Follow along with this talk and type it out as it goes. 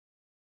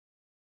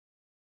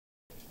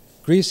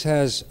Greece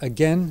has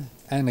again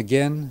and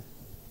again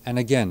and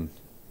again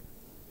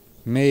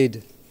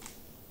made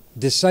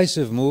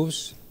decisive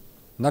moves,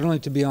 not only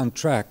to be on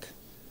track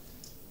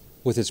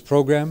with its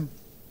program,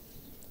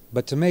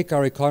 but to make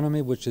our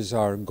economy, which is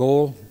our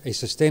goal, a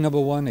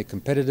sustainable one, a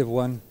competitive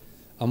one,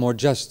 a more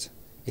just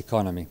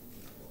economy.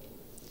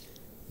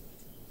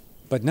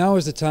 But now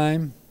is the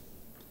time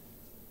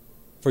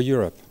for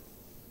Europe,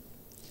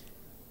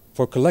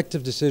 for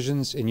collective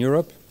decisions in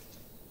Europe,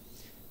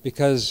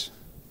 because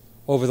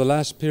over the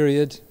last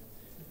period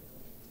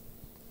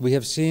we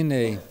have seen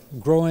a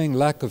growing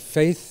lack of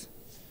faith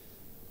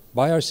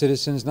by our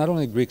citizens, not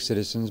only Greek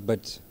citizens,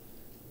 but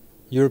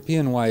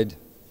European-wide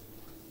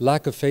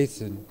lack of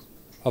faith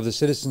of the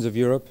citizens of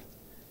Europe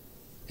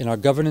in our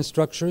governance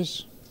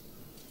structures,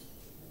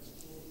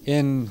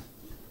 in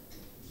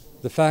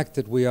the fact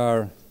that we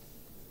are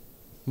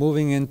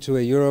moving into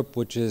a Europe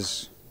which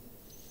is,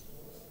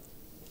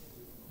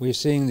 we're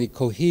seeing the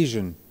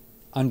cohesion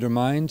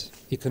undermined,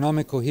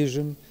 economic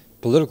cohesion,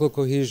 political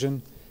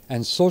cohesion,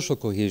 and social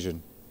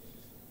cohesion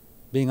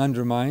being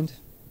undermined.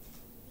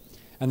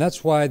 And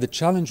that's why the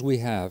challenge we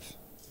have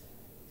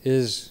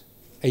is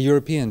a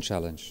European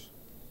challenge,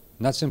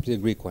 not simply a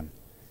Greek one.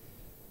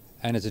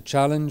 And it's a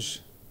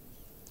challenge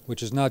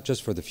which is not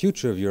just for the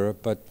future of Europe,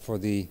 but for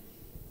the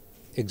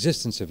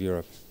existence of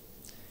Europe.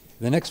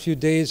 In the next few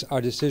days, our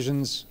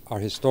decisions are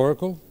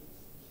historical.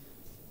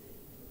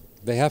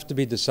 They have to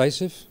be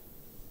decisive.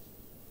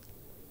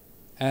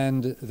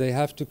 And they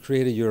have to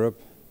create a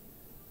Europe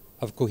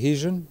of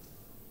cohesion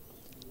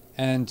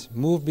and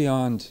move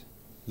beyond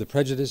the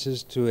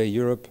prejudices to a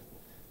Europe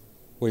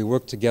where we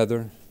work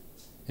together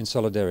in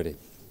solidarity.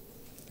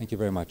 Thank you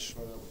very much.